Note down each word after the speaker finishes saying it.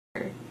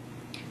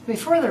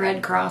Before the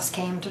Red Cross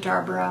came to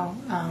Tarboro,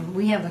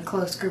 we have a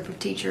close group of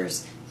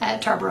teachers at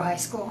Tarboro High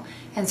School,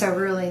 and so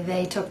really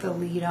they took the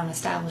lead on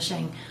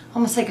establishing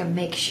almost like a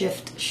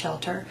makeshift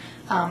shelter.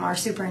 Our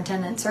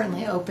superintendent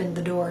certainly opened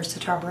the doors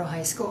to Tarboro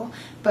High School,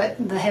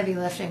 but the heavy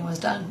lifting was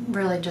done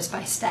really just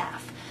by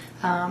staff.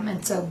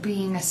 And so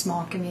being a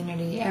small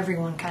community,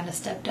 everyone kind of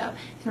stepped up.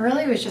 And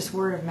really it was just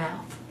word of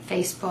mouth,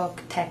 Facebook,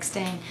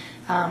 texting,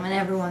 and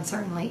everyone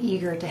certainly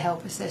eager to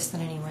help assist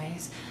in any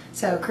ways.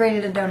 So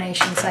created a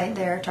donation site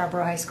there at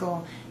Tarboro High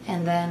School,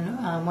 and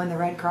then when the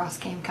Red Cross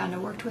came, kind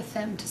of worked with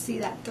them to see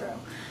that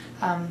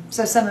through.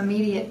 So some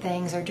immediate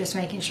things are just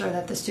making sure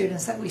that the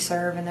students that we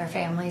serve and their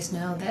families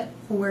know that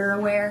we're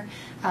aware.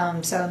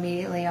 So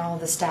immediately all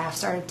the staff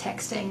started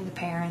texting the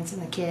parents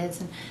and the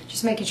kids and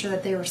just making sure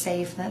that they were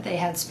safe and that they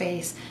had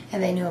space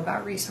and they knew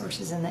about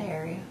resources in the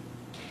area.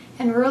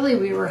 And really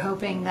we were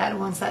hoping that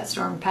once that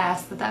storm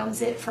passed that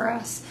was it for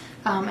us.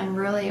 And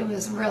really it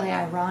was really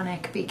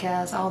ironic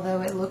because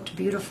although it looked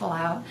beautiful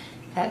out,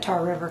 that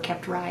Tar River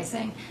kept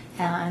rising,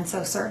 and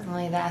so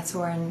certainly that's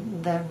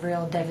when the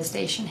real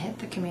devastation hit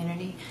the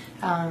community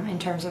in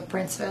terms of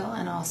Princeville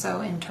and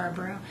also in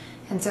Tarboro.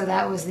 And so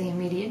that was the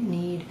immediate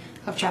need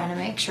of trying to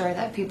make sure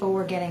that people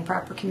were getting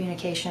proper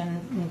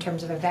communication in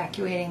terms of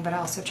evacuating, but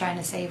also trying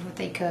to save what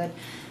they could.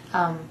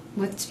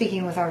 With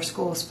speaking with our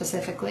school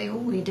specifically,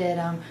 we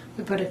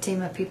put a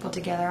team of people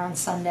together on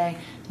Sunday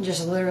and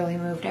just literally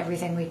moved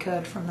everything we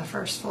could from the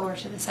first floor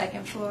to the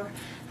second floor.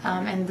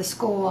 And the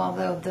school,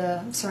 although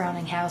the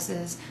surrounding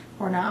houses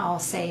were not all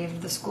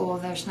saved, the school,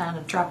 there's not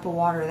a drop of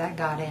water that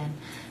got in.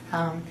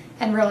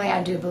 And really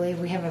I do believe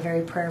we have a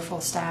very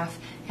prayerful staff,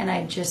 and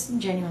I just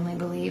genuinely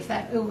believe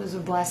that it was a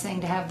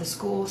blessing to have the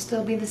school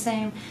still be the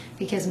same,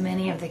 because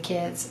many of the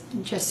kids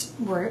just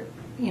were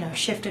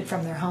shifted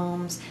from their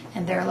homes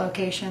and their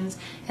locations,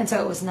 and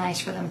so it was nice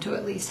for them to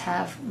at least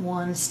have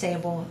one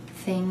stable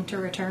thing to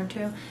return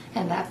to,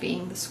 and that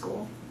being the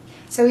school.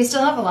 So we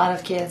still have a lot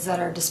of kids that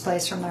are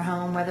displaced from their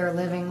home, whether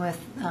living with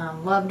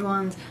loved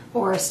ones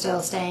or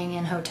still staying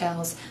in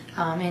hotels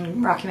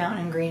in Rocky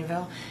Mountain and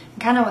Greenville.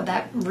 And kind of what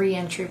that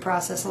re-entry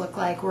process looked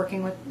like,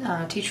 working with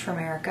Teach for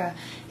America.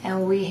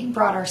 And we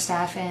brought our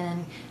staff in,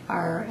 and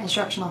our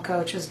instructional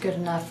coach was good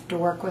enough to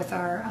work with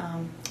our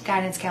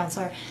guidance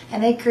counselor,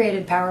 and they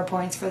created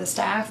PowerPoints for the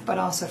staff but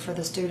also for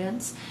the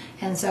students.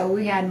 And so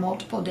we had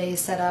multiple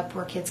days set up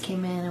where kids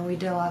came in and we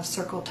did a lot of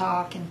circle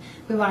talk, and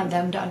we wanted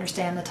them to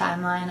understand the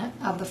timeline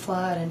of the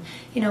flood.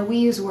 And we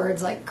use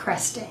words like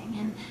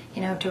cresting,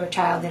 and to a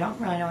child they don't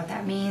really know what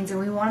that means, and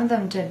we wanted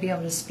them to be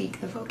able to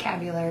speak the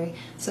vocabulary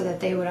so that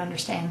they would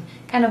understand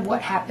kind of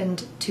what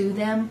happened to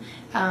them,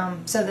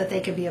 so that they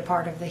could be a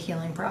part of the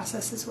healing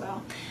process as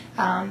well.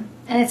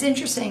 And it's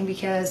interesting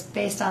because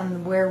based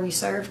on where we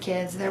serve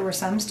kids, there were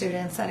some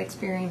students that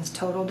experienced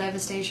total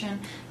devastation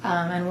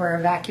and were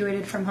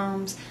evacuated from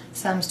homes.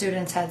 Some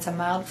students had some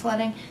mild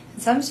flooding,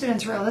 and some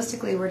students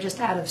realistically were just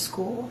out of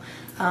school.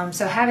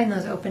 So having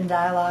those open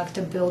dialogues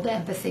to build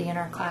empathy in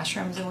our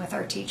classrooms and with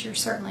our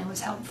teachers certainly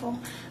was helpful.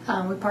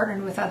 We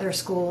partnered with other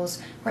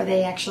schools where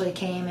they actually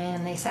came in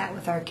and they sat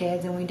with our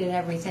kids, and we did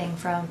everything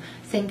from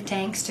think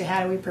tanks to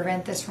how do we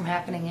prevent this from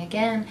happening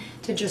again,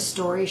 to just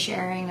story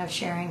sharing of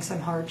sharing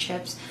some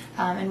hardships,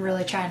 and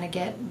really trying to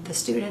get the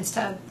students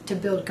to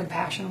build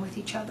compassion with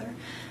each other.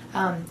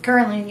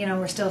 Currently,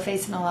 we're still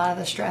facing a lot of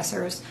the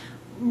stressors.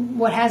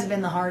 What has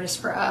been the hardest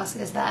for us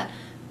is that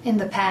in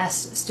the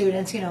past,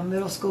 students,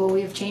 middle school,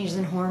 we have changes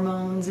in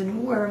hormones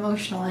and we're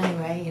emotional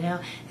anyway,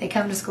 They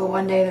come to school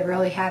one day, they're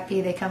really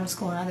happy. They come to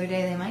school another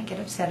day, they might get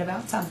upset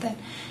about something.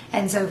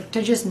 And so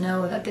to just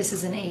know that this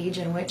is an age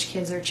in which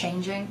kids are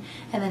changing,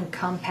 and then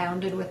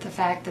compounded with the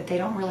fact that they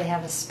don't really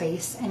have a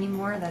space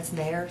anymore that's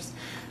theirs.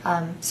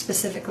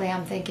 Specifically,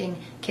 I'm thinking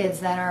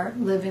kids that are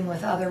living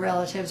with other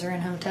relatives or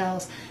in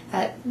hotels,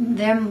 that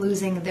them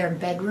losing their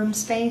bedroom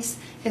space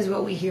is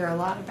what we hear a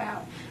lot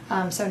about.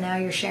 So now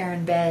you're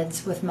sharing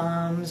beds with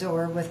moms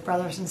or with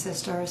brothers and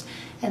sisters,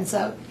 and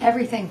so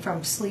everything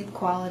from sleep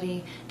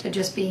quality to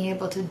just being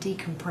able to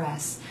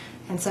decompress.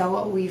 And so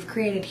what we've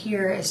created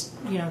here is,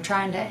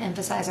 trying to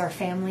emphasize our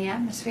family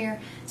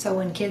atmosphere. So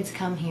when kids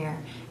come here,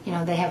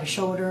 they have a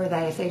shoulder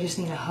that if they just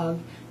need a hug,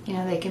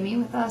 they can meet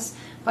with us,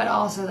 but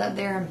also that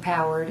they're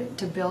empowered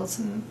to build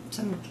some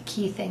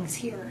key things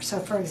here. So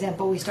for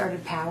example, we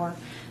started Power,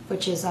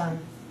 which is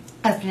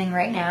happening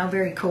right now,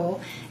 very cool.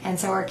 And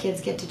so our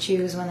kids get to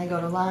choose when they go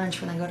to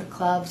lunch, when they go to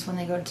clubs, when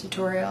they go to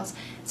tutorials.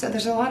 So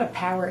there's a lot of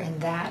power in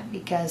that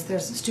because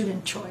there's a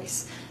student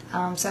choice.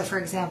 So for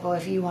example,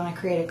 if you want to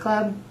create a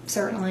club,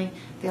 certainly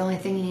the only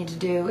thing you need to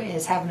do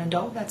is have an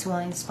adult that's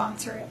willing to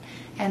sponsor it.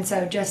 And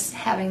so just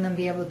having them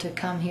be able to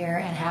come here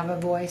and have a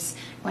voice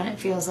when it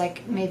feels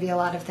like maybe a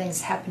lot of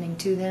things happening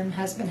to them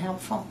has been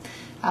helpful.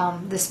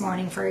 This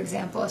morning, for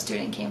example, a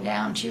student came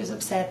down. She was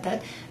upset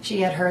that she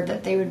had heard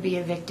that they would be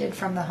evicted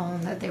from the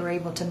home that they were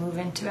able to move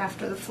into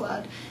after the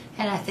flood.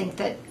 And I think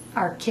that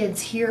our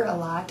kids hear a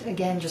lot,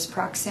 again, just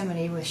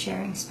proximity with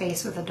sharing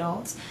space with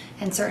adults,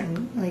 and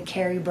certainly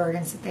carry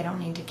burdens that they don't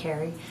need to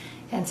carry.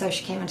 And so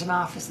she came into my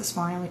office this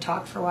morning. We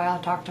talked for a while,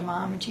 talked to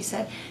Mom, and she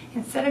said,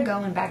 instead of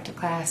going back to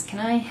class, can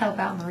I help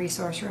out in the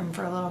resource room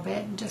for a little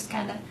bit and just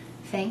kind of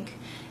think?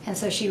 And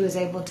so she was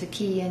able to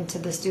key into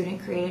the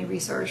student-created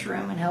resource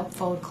room and help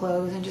fold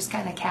clothes and just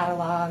kind of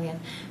catalog.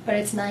 But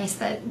it's nice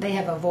that they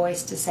have a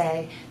voice to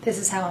say, this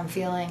is how I'm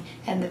feeling,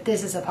 and that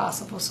this is a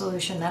possible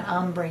solution that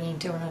I'm bringing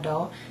to an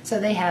adult. So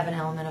they have an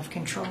element of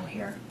control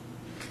here.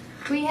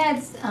 We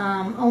had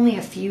only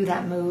a few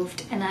that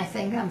moved, and I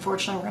think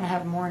unfortunately we're going to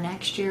have more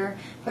next year,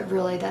 but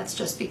really that's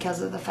just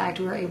because of the fact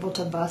we were able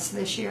to bus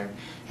this year.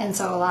 And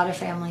so a lot of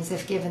families,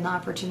 if given the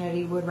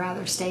opportunity, would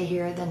rather stay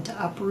here than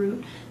to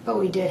uproot, but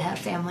we did have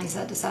families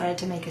that decided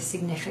to make a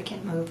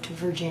significant move to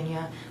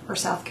Virginia or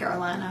South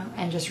Carolina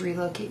and just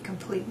relocate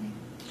completely.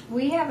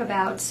 We have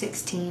about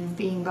 16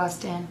 being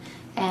bused in,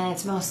 and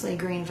it's mostly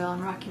Greenville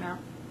and Rocky Mount.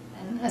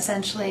 And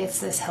essentially it's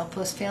this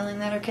helpless feeling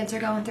that our kids are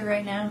going through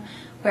right now,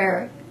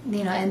 where,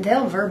 and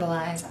they'll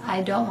verbalize,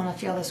 I don't want to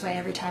feel this way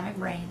every time it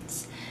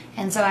rains.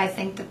 And so I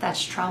think that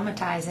that's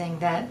traumatizing,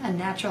 that a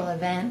natural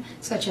event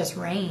such as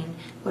rain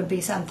would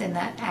be something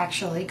that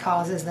actually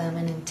causes them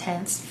an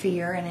intense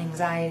fear and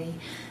anxiety.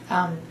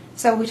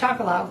 So we talk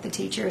a lot with the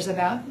teachers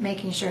about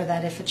making sure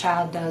that if a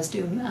child does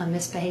do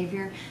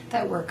misbehavior,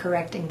 that we're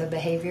correcting the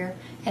behavior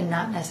and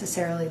not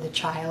necessarily the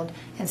child,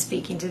 and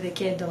speaking to the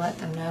kid to let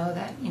them know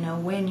that,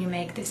 when you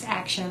make this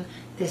action,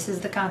 this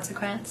is the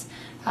consequence.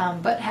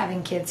 But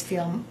having kids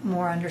feel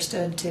more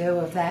understood too,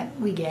 of that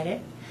we get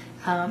it.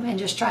 And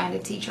just trying to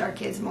teach our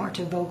kids more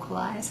to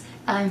vocalize,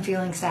 I'm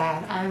feeling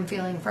sad, I'm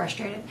feeling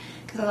frustrated.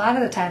 Because a lot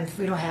of the times if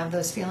we don't have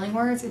those feeling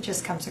words, it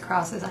just comes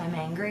across as I'm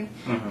angry.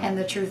 Mm-hmm. And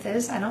the truth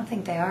is, I don't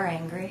think they are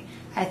angry.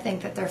 I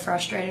think that they're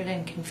frustrated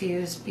and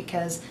confused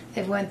because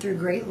they've went through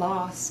great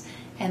loss.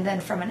 And then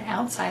from an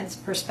outside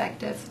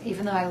perspective,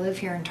 even though I live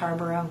here in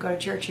Tarboro, go to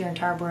church here in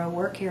Tarboro,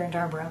 work here in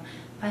Tarboro,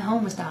 my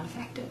home was not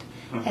affected.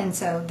 Mm-hmm. And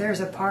so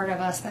there's a part of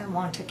us that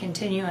want to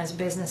continue as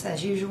business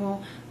as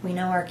usual. We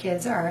know our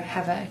kids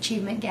have an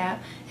achievement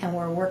gap, and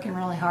we're working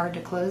really hard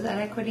to close that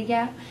equity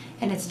gap.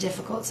 And it's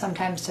difficult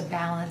sometimes to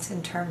balance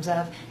in terms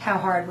of how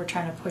hard we're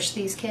trying to push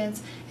these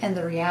kids. And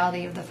the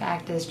reality of the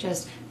fact is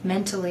just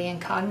mentally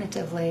and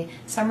cognitively,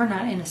 some are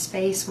not in a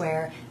space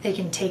where they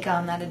can take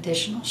on that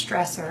additional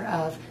stressor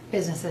of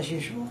business as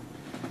usual.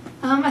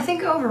 I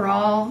think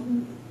overall,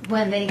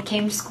 when they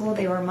came to school,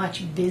 they were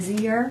much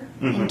busier.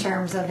 Mm-hmm. In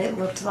terms of, it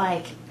looked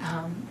like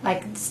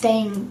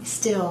staying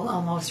still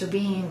almost, or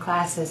being in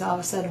classes all of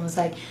a sudden was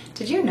like,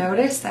 did you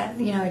notice that,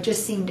 it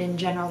just seemed in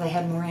general they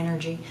had more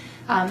energy.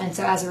 And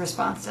so as a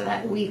response to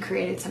that, we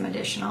created some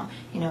additional,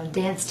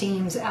 dance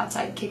teams,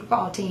 outside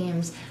kickball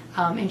teams,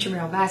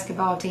 intramural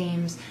basketball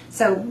teams.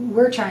 So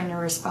we're trying to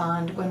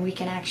respond when we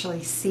can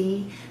actually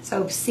see.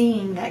 So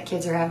seeing that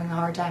kids are having a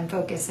hard time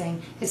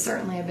focusing is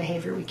certainly a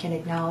behavior we can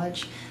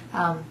acknowledge.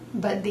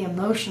 But the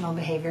emotional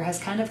behavior has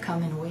kind of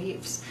come in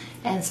waves.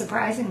 And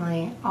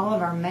surprisingly, all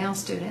of our male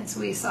students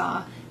we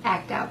saw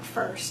act out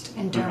first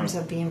in terms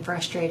of being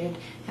frustrated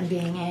and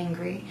being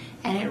angry.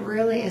 And it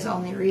really is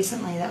only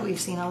recently that we've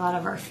seen a lot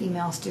of our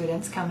female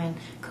students come in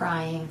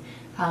crying.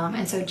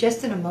 And so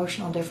just an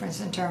emotional difference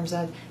in terms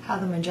of how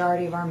the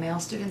majority of our male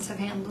students have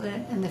handled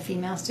it and the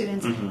female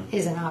students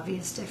is an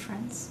obvious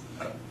difference.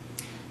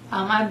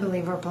 I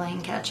believe we're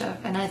playing catch up,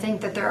 and I think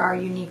that there are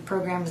unique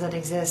programs that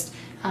exist.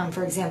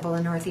 For example,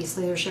 the Northeast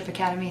Leadership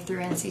Academy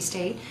through NC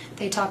State,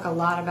 they talk a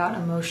lot about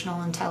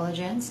emotional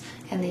intelligence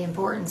and the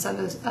importance of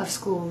a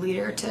school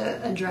leader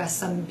to address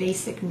some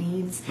basic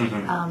needs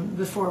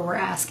before we're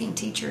asking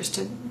teachers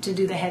to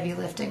do the heavy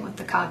lifting with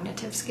the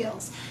cognitive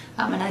skills.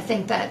 And I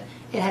think that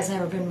it has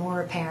never been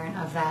more apparent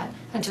of that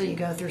until you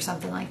go through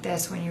something like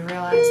this, when you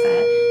realize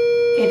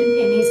that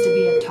it needs to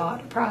be a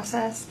taught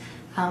process.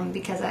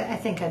 Because I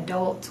think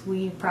adults,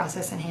 we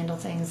process and handle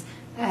things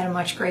at a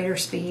much greater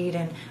speed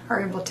and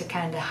are able to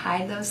kind of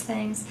hide those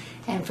things.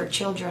 And for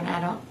children,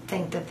 I don't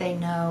think that they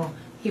know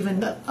even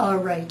the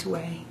right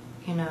way,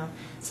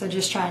 So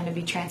just trying to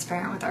be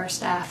transparent with our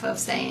staff of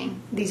saying,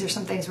 these are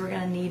some things we're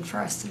going to need for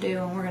us to do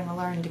and we're going to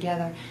learn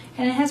together.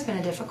 And it has been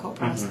a difficult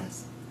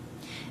process.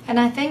 And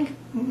I think,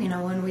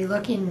 when we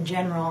look in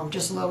general,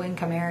 just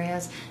low-income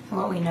areas and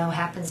what we know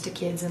happens to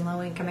kids in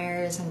low-income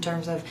areas in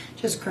terms of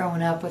just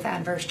growing up with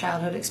adverse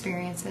childhood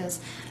experiences,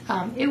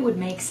 it would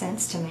make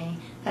sense to me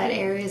that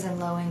areas in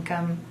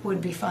low-income would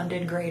be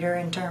funded greater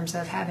in terms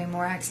of having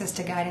more access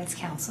to guidance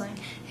counseling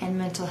and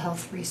mental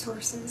health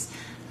resources.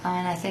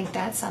 And I think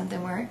that's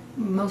something where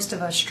most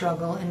of us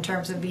struggle in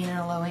terms of being in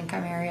a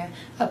low-income area,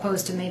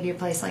 opposed to maybe a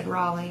place like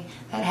Raleigh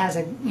that has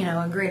a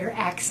greater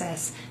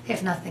access,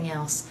 if nothing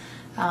else.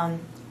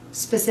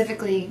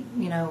 Specifically,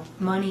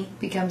 money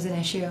becomes an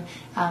issue.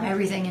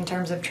 Everything in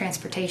terms of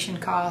transportation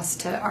costs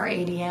to our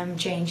ADM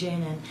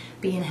changing and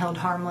being held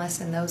harmless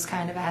and those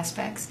kind of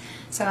aspects.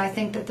 So I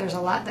think that there's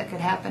a lot that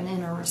could happen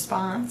in a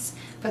response,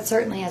 but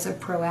certainly as a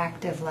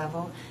proactive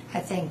level, I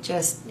think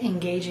just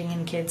engaging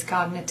in kids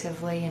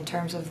cognitively in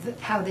terms of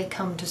how they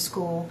come to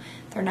school,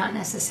 they're not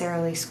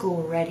necessarily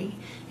school ready.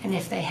 And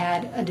if they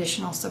had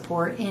additional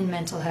support in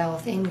mental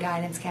health, in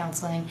guidance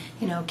counseling,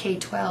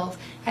 K-12,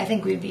 I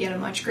think we'd be at a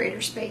much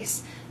greater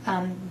space.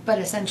 But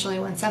essentially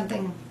when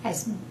something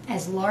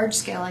as large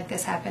scale like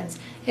this happens,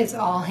 it's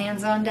all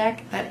hands on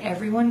deck, that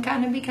everyone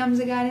kind of becomes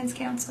a guidance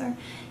counselor.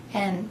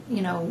 And,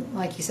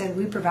 like you said,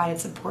 we provided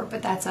support,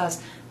 but that's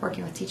us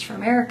working with Teach for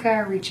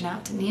America, reaching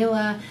out to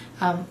Neela,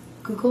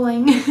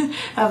 Googling,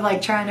 of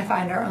like trying to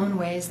find our own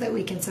ways that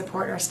we can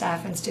support our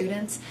staff and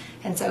students.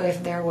 And so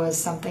if there was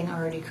something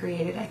already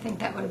created, I think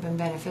that would have been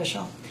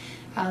beneficial.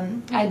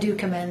 I do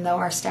commend, though,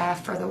 our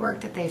staff for the work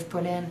that they've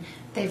put in.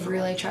 They've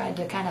really tried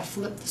to kind of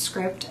flip the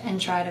script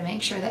and try to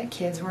make sure that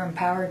kids were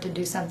empowered to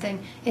do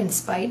something in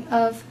spite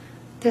of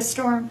this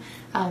storm.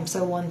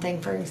 So one thing,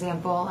 for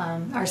example,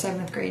 our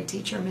 7th grade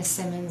teacher, Miss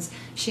Simmons,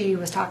 she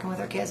was talking with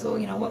her kids, well,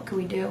 what could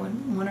we do?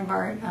 And one of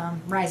our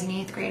rising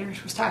 8th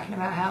graders was talking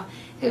about how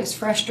it was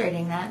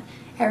frustrating that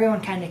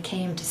everyone kind of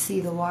came to see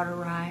the water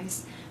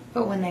rise,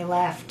 but when they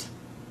left,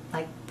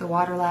 like the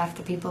water left,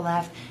 the people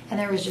left, and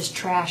there was just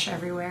trash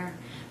everywhere.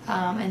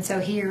 And so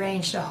he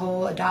arranged a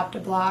whole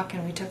adopt-a-block,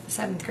 and we took the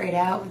 7th grade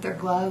out with their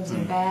gloves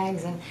and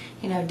bags and,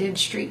 did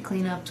street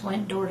cleanups,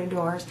 went door to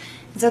doors.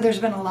 And so there's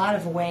been a lot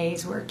of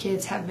ways where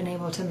kids have been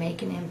able to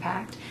make an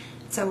impact.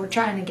 So we're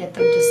trying to get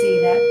them to see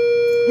that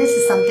this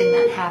is something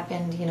that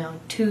happened,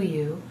 to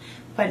you,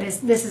 but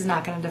this is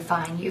not going to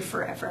define you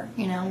forever.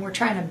 We're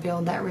trying to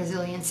build that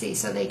resiliency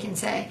so they can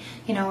say,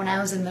 when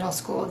I was in middle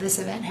school, this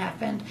event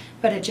happened,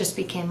 but it just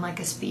became like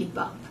a speed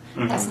bump.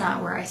 That's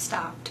not where I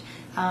stopped.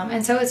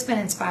 And so it's been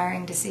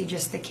inspiring to see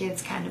just the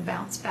kids kind of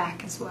bounce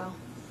back as well.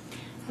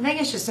 I think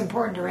it's just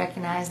important to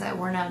recognize that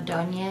we're not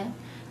done yet,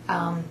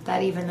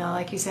 that even though,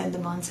 like you said, the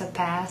months have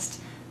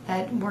passed,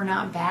 that we're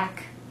not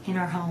back in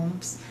our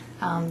homes.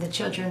 The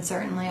children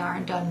certainly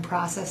aren't done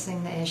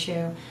processing the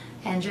issue,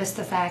 and just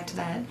the fact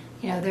that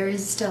there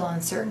is still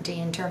uncertainty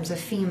in terms of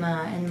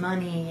FEMA and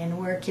money and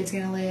where kids are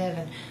going to live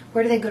and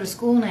where do they go to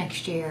school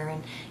next year.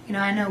 And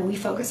I know we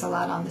focus a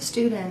lot on the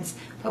students,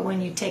 but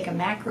when you take a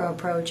macro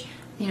approach,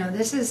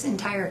 this is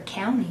entire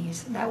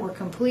counties that were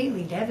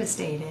completely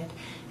devastated.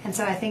 And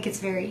so I think it's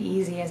very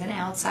easy as an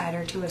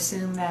outsider to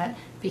assume that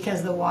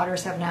because the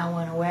waters have now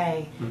went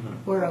away,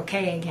 we're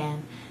okay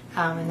again.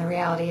 And the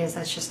reality is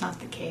that's just not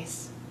the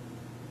case.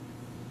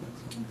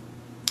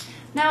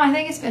 No, I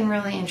think it's been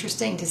really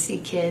interesting to see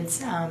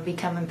kids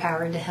become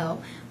empowered to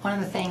help. One of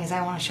the things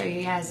I want to show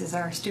you guys is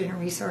our student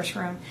resource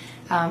room,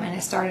 and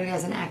it started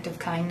as an act of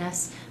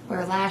kindness,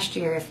 where last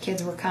year if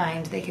kids were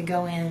kind they could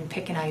go in and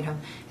pick an item,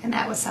 and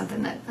that was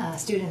something that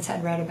students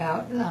had read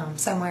about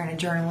somewhere in a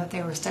journal that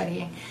they were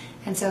studying.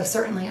 And so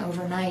certainly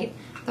overnight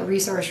the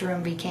resource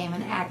room became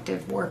an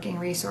active working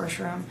resource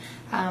room,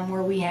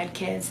 where we had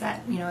kids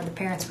that the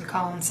parents would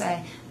call and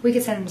say we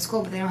could send them to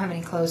school but they don't have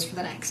any clothes for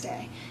the next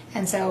day.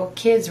 And so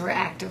kids were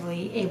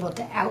actively able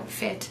to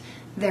outfit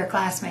their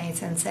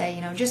classmates and say,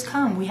 just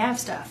come, we have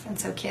stuff. And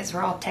so kids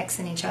were all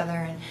texting each other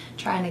and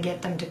trying to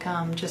get them to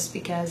come just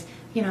because,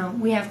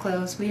 we have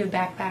clothes, we have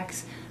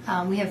backpacks,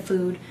 we have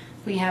food.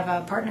 We have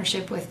a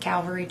partnership with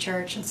Calvary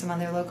Church and some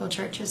other local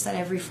churches that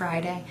every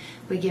Friday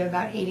we give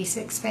about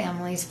 86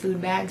 families food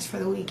bags for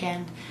the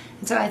weekend.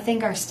 And so I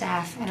think our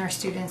staff and our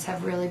students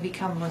have really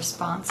become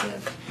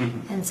responsive.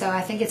 And so I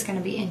think it's going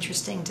to be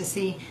interesting to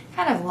see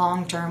kind of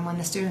long term when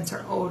the students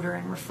are older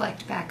and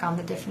reflect back on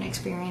the different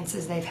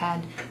experiences they've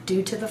had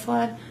due to the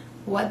flood,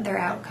 what their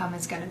outcome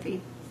is going to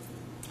be.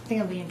 I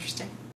think it'll be interesting.